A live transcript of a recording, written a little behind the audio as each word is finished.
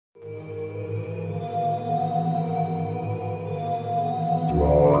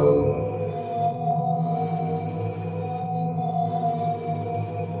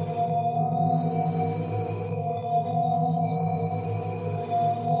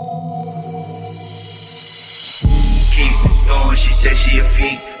she said she a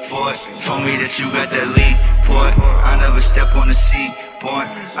fiend for it. Told me that you got that lean port. I never step on the scene, boy.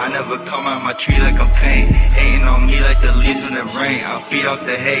 I never come out my tree like I'm pain. Hating on me like the leaves when it rain. I feed off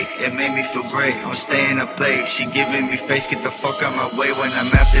the hate, it made me feel great. I'm staying up late, she giving me face. Get the fuck out my way when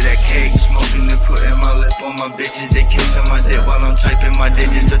I'm after that cake. Smoking and putting my lip on my bitches. They kissing my dick while I'm typing my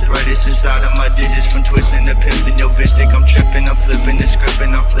digits. Arthritis inside of my digits from twisting the piff. And your bitch think I'm tripping. I'm flipping the script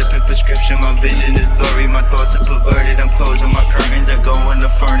and I'm flipping prescription. My vision is blurry, my thoughts are perverted. I'm closing my curtains, I go in the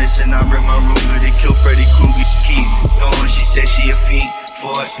furnace. And I bring my Ruger to kill Freddy Krueger. Keep going, she said she a fiend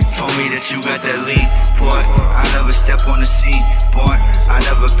for it. Told me that you got that lean port. I never step on the scene, boy. I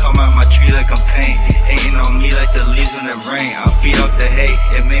never come out my tree like I'm pain. Hating on me like the leaves when it rain. I feed off the hate,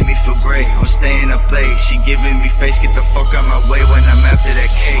 it made me feel great. I'm staying up late, she giving me face. Get the fuck out my way when I'm after that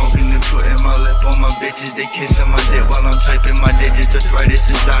cake. Smoking and putting my lip on my bitches. They kissing my dick while I'm typing my digits. Arthritis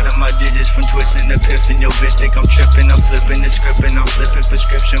inside of my digits from twisting the piff. And your bitch think I'm tripping. I'm flipping the script and I'm flipping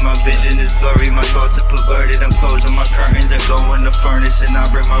prescription. My vision is blurry, my thoughts are perverted. I'm closing my curtains and go in the furnace. And I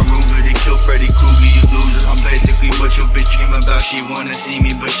bring my Ruger to kill Freddy Krueger, you loser. I'm basically what your bitch dream about. She wanna see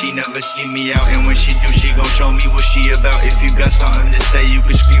me, but she never see me out. And when she do, she gon' show me what she about. If you got something to say, you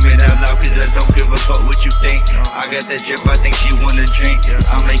can scream it out loud. Cause I don't give a fuck what you think. I got that drip, I think she wanna drink.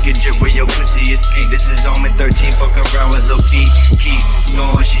 I'll make it drip where your pussy is pink. This is Omen 13, fuck around with Lil Peep. Keep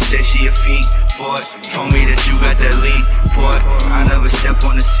going, she said she a fiend for it. Told me that you got that lean port. I never step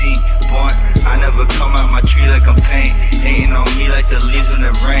on the scene, boy. I never come out my tree like I'm pain. Hating on me like the leaves when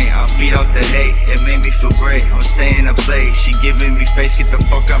it rain. I feed off the hate, it made me feel great. I'm staying up late, she giving me face. Get the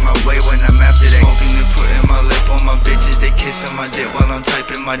fuck out my way when I'm after that. Smoking and putting my lip on my bitches. They kissing my dick while I'm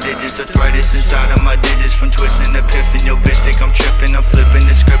typing my digits. Arthritis inside of my digits from twisting the piff. And your bitch think I'm tripping. I'm flipping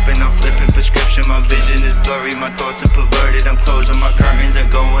the script and I'm flipping prescription. My vision is blurry, my thoughts are perverted. I'm closing my curtains and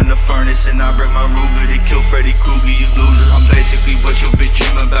go in the furnace. And I bring my Ruger to kill Freddy Krueger, you loser. I'm basically what your bitch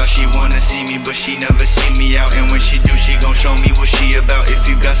dream about. She wanna see me, but she never see me out. And when she do, she gon' show me what she about. If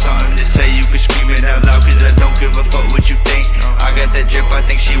you got something to say, you can scream it out loud. Cause I don't give a fuck what you think. I got that drip, I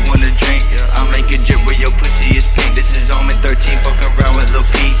think she wanna drink. I'll make it drip where your pussy is pink. This is Omen 13, fucking around with Lil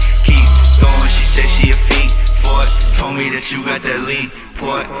Peep. Keep going, she said she a fiend for it. Told me that you got that lean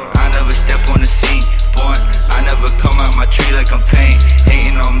port.